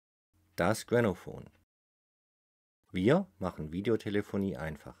Das Grannophone. Wir machen Videotelefonie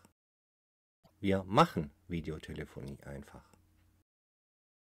einfach. Wir machen Videotelefonie einfach.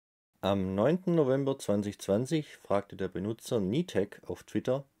 Am 9. November 2020 fragte der Benutzer Nitek auf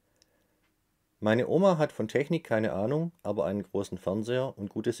Twitter: Meine Oma hat von Technik keine Ahnung, aber einen großen Fernseher und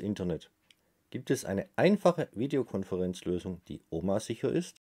gutes Internet. Gibt es eine einfache Videokonferenzlösung, die Oma-sicher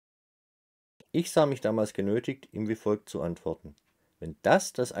ist? Ich sah mich damals genötigt, ihm wie folgt zu antworten. Wenn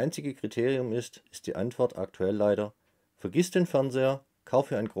das einzige Kriterium ist, ist die Antwort aktuell leider: Vergiss den Fernseher,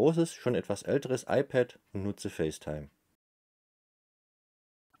 kaufe ein großes, schon etwas älteres iPad und nutze FaceTime.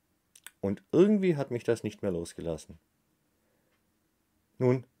 Und irgendwie hat mich das nicht mehr losgelassen.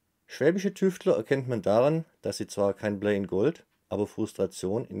 Nun, schwäbische Tüftler erkennt man daran, dass sie zwar kein Blei in Gold, aber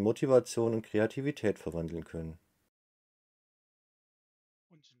Frustration in Motivation und Kreativität verwandeln können.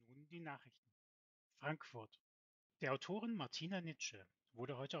 Und nun die Nachrichten. Frankfurt. Der Autorin Martina Nitsche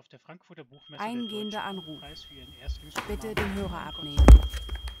wurde heute auf der Frankfurter Buchmesse Eingehender Anruf. Preis für ihren Erstlingsroman Bitte den Hörer abnehmen.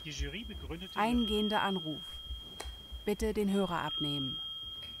 Die Jury begründete Eingehender Anruf. Bitte den Hörer abnehmen.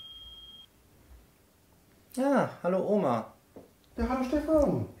 Ja, hallo Oma. Ja, hallo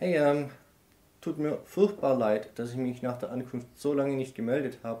Stefan. Hey, tut mir furchtbar leid, dass ich mich nach der Ankunft so lange nicht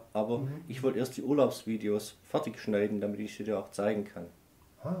gemeldet habe, aber ich wollte erst die Urlaubsvideos fertig schneiden, damit ich sie dir auch zeigen kann.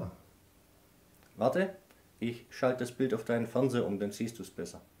 Ah. Warte, ich schalte das Bild auf deinen Fernseher um, dann siehst du es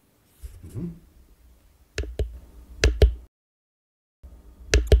besser.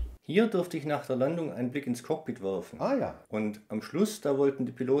 Hier durfte ich nach der Landung einen Blick ins Cockpit werfen. Ah ja. Und am Schluss, da wollten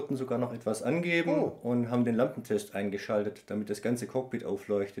die Piloten sogar noch etwas angeben und haben den Lampentest eingeschaltet, damit das ganze Cockpit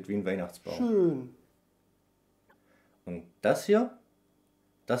aufleuchtet wie ein Weihnachtsbaum. Schön. Und das hier,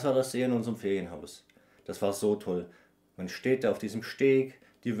 das war das See in unserem Ferienhaus. Das war so toll. Man steht da auf diesem Steg,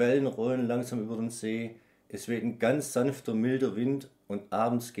 die Wellen rollen langsam über den See, es weht ein ganz sanfter, milder Wind und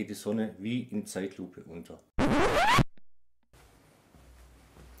abends geht die Sonne wie in Zeitlupe unter.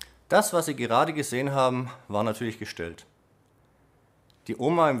 Das, was Sie gerade gesehen haben, war natürlich gestellt. Die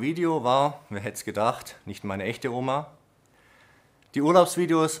Oma im Video war, wer hätte es gedacht, nicht meine echte Oma. Die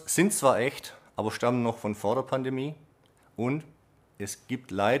Urlaubsvideos sind zwar echt, aber stammen noch von vor der Pandemie. Und es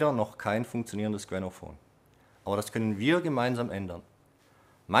gibt leider noch kein funktionierendes Grannophone. Aber das können wir gemeinsam ändern.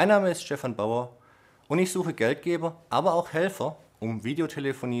 Mein Name ist Stefan Baur und ich suche Geldgeber, aber auch Helfer, um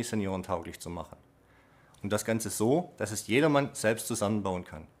Videotelefonie seniorentauglich zu machen. Und das Ganze so, dass es jedermann selbst zusammenbauen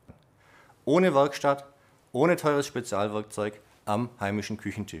kann. Ohne Werkstatt, ohne teures Spezialwerkzeug, am heimischen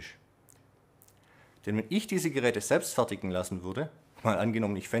Küchentisch. Denn wenn ich diese Geräte selbst fertigen lassen würde, mal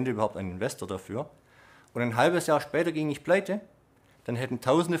angenommen, ich fände überhaupt einen Investor dafür, und ein halbes Jahr später ging ich pleite, dann hätten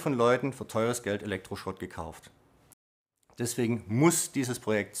Tausende von Leuten für teures Geld Elektroschrott gekauft. Deswegen muss dieses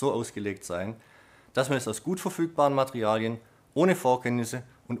Projekt so ausgelegt sein, dass man es aus gut verfügbaren Materialien, ohne Vorkenntnisse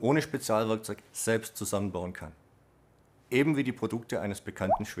und ohne Spezialwerkzeug selbst zusammenbauen kann. Eben wie die Produkte eines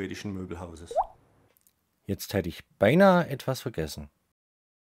bekannten schwedischen Möbelhauses. Jetzt hätte ich beinahe etwas vergessen.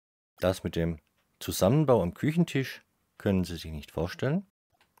 Das mit dem Zusammenbau am Küchentisch können Sie sich nicht vorstellen?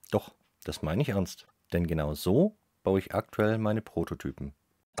 Doch, das meine ich ernst. Denn genau so baue ich aktuell meine Prototypen.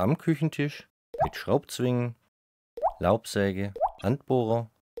 Am Küchentisch mit Schraubzwingen, Laubsäge, Handbohrer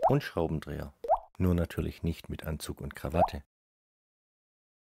und Schraubendreher. Nur natürlich nicht mit Anzug und Krawatte.